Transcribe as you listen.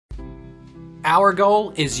Our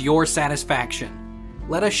goal is your satisfaction.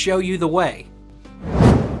 Let us show you the way.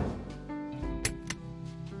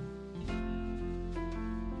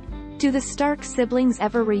 Do the Stark siblings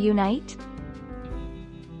ever reunite?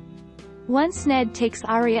 Once Ned takes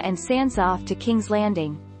Arya and Sansa off to King's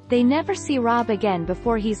Landing, they never see Robb again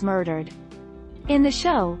before he's murdered. In the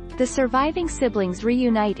show, the surviving siblings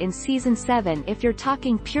reunite in Season 7 if you're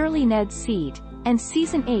talking purely Ned's seed, and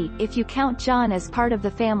Season 8 if you count Jon as part of the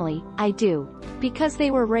family. I do, because they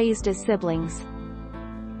were raised as siblings.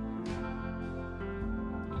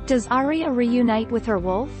 Does Arya reunite with her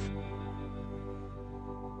wolf?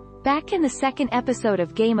 Back in the second episode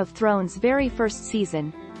of Game of Thrones' very first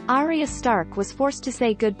season, Arya Stark was forced to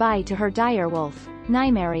say goodbye to her direwolf,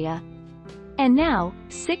 Nymeria. And now,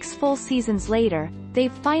 6 full seasons later,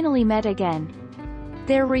 they've finally met again.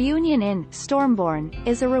 Their reunion in Stormborn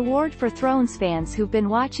is a reward for Thrones fans who've been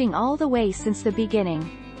watching all the way since the beginning.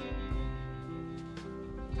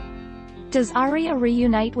 Does Arya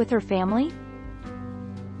reunite with her family?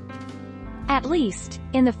 At least,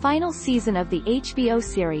 in the final season of the HBO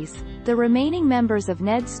series, the remaining members of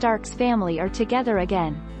Ned Stark's family are together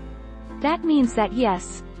again. That means that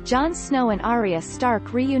yes, Jon Snow and Arya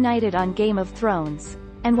Stark reunited on Game of Thrones,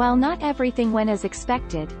 and while not everything went as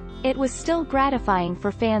expected, it was still gratifying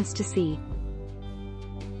for fans to see.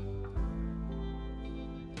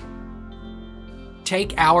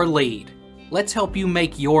 Take our lead. Let's help you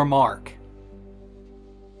make your mark.